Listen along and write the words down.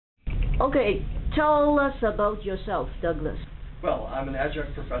Okay, tell us about yourself, Douglas. Well, I'm an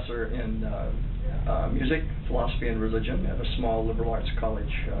adjunct professor in music, philosophy, and religion at a small liberal arts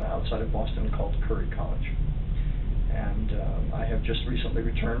college outside of Boston called Curry College. And I have just recently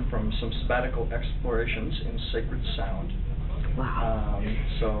returned from some sabbatical explorations in sacred sound. Wow.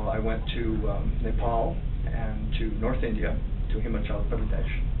 So I went to Nepal and to North India, to Himachal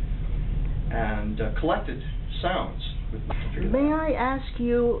Pradesh, and collected sounds with which to figure that out. May I ask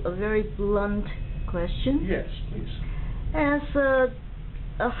you a very blunt question? Yes, please. As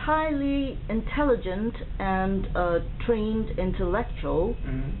a highly intelligent and trained intellectual,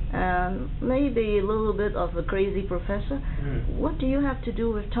 and maybe a little bit of a crazy professor, what do you have to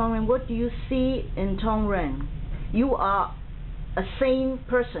do with Tong Ren? What do you see in Tong Ren? You are a sane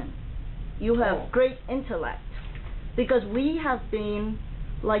person. You have great intellect. Because we have been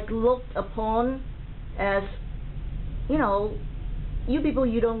looked upon as, you people,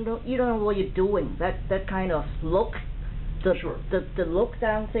 you don't know what you're doing. That kind of look. The look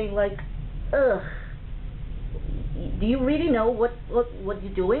down thing, ugh. Do you really know what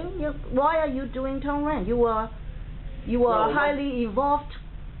you're doing? Why are you doing Tong Ren? You are a highly evolved,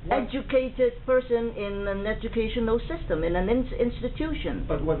 educated person in an educational system, in an institution.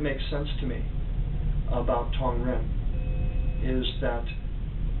 But what makes sense to me about Tong Ren is that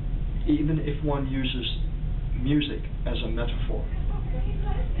even if one uses music as a metaphor,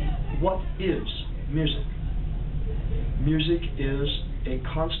 what is music? Music is a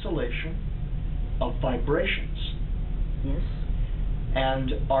constellation of vibrations. Yes.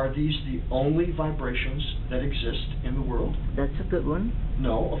 And are these the only vibrations that exist in the world? That's a good one.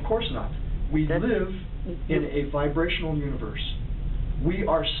 No, of course not. We live in a vibrational universe. We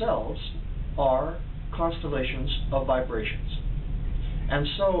ourselves are constellations of vibrations. And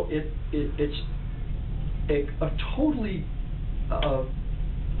so it's a totally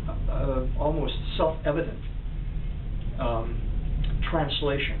almost self-evident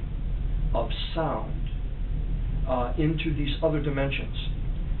translation of sound into these other dimensions.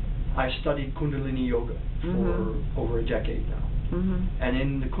 I studied Kundalini Yoga for over a decade now. And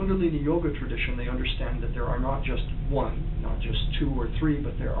in the Kundalini Yoga tradition, they understand that there are not just one, not just two or three,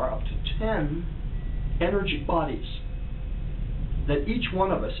 but there are up to 10 energy bodies that each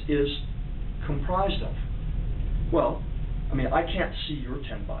one of us is comprised of. Well, I mean, I can't see your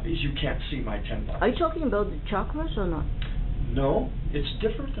 10 bodies. You can't see my 10 bodies. Are you talking about the chakras or not? No, it's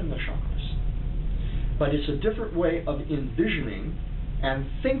different than the chakras. But it's a different way of envisioning and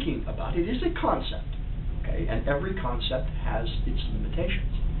thinking about it. It is a concept, okay? And every concept has its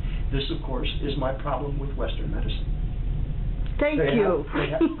limitations. This, of course, is my problem with Western medicine. Thank you.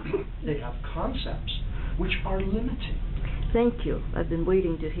 They have concepts which are limiting. Thank you. I've been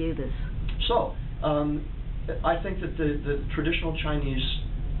waiting to hear this. So, I think that the traditional Chinese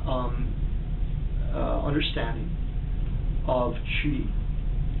understanding of qi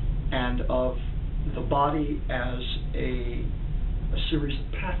and of the body as a series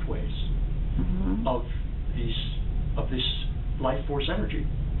of pathways of this life force energy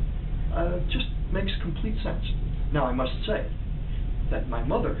just makes complete sense. Now, I must say that my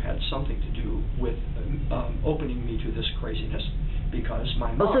mother had something to do with opening me to this craziness, because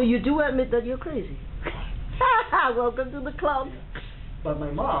my mom... Oh, so you do admit that you're crazy? Welcome to the club. But my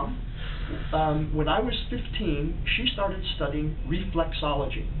mom, when I was 15, she started studying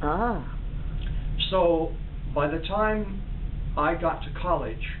reflexology. Ah. So by the time I got to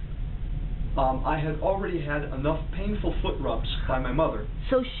college, I had already had enough painful foot rubs by my mother.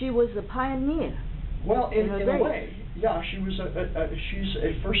 So she was a pioneer. Well, in a way, yeah. She was she's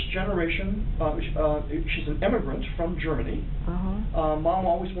a first generation. She's an immigrant from Germany. Mom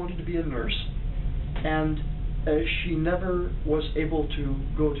always wanted to be a nurse, and she never was able to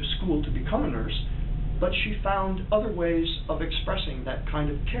go to school to become a nurse, but she found other ways of expressing that kind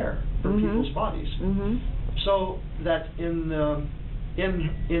of care for people's bodies. So that in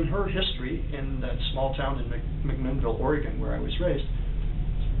her history, in that small town in McMinnville, Oregon, where I was raised,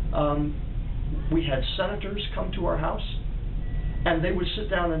 we had senators come to our house, and they would sit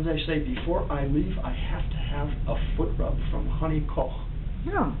down and they say, before I leave, I have to have a foot rub from Honey Koch.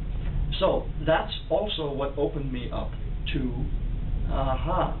 Yeah. So that's also what opened me up to,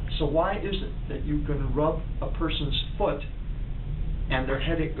 so why is it that you can rub a person's foot and their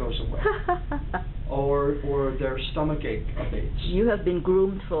headache goes away, or their stomach ache abates? You have been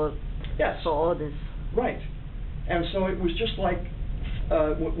groomed for all this. Right. And so it was just like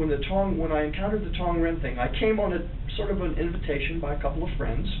when I encountered the Tong Ren thing, I came on a sort of an invitation by a couple of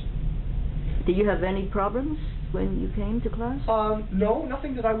friends. Did you have any problems when you came to class? No,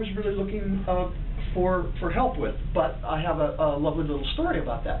 nothing that I was really looking for help with. But I have a lovely little story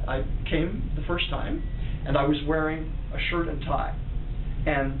about that. I came the first time, and I was wearing a shirt and tie,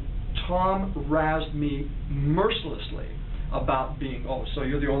 and Tom razzed me mercilessly about being, oh, so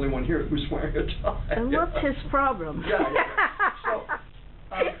you're the only one here who's wearing a tie. And what's his problem? Yeah. So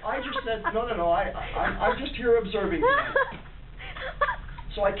I just said, no, I'm just here observing tonight.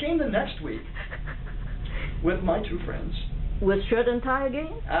 So I came the next week with my two friends. With shirt and tie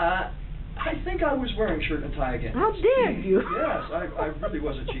again? I think I was wearing shirt and tie again. How dare you? Yes, I really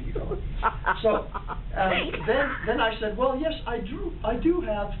was a cheeky fellow. So then I said, well, yes, I do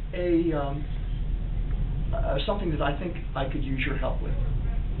have a something that I think I could use your help with.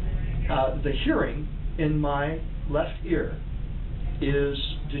 The hearing in my left ear is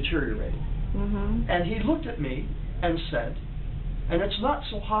deteriorating. Mm-hmm. And he looked at me and said, and it's not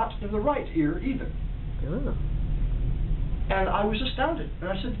so hot in the right ear either. Ugh. And I was astounded. And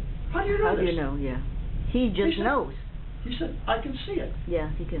I said, how do you know How this? do you know, yeah. He just knows. He said, I can see it.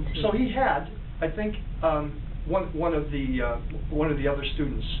 Yeah, he can see So it. he had, I think, one of the other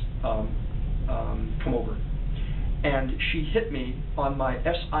students come over, and she hit me on my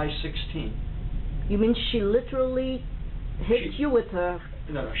SI-16. You mean she literally hit you with her?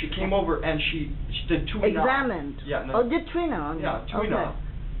 No, she came over and she did tuina. Examined. Yeah. No, oh, did tuina on you? Yeah, tuina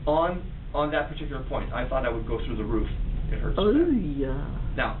on that particular point. I thought I would go through the roof. It hurts. Oh, yeah.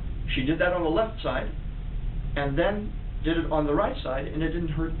 Now, she did that on the left side, and then did it on the right side, and it didn't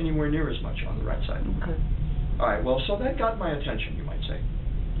hurt anywhere near as much on the right side. Okay. All right, well, so that got my attention, you might say.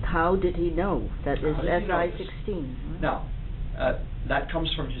 How did he know that is SI-16? Now, that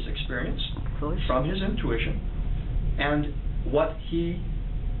comes from his experience, of course, from his intuition, and what he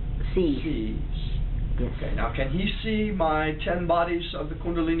sees. Yes. Okay, now can he see my 10 bodies of the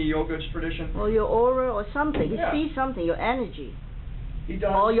Kundalini Yoga tradition? Or your aura or something. He Yeah. sees something, your energy. He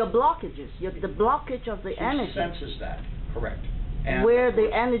does. Or your blockages, the blockage of the energy. He senses that, correct. And where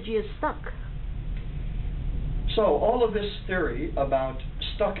the energy is stuck. So all of this theory about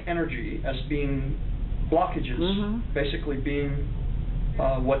stuck energy as being blockages, basically being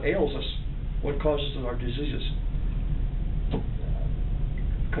what ails us, what causes our diseases,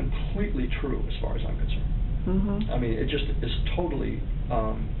 completely true as far as I'm concerned. I mean, it just is totally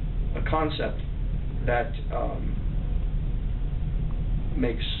a concept that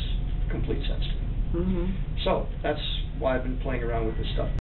makes complete sense to me. So that's why I've been playing around with this stuff.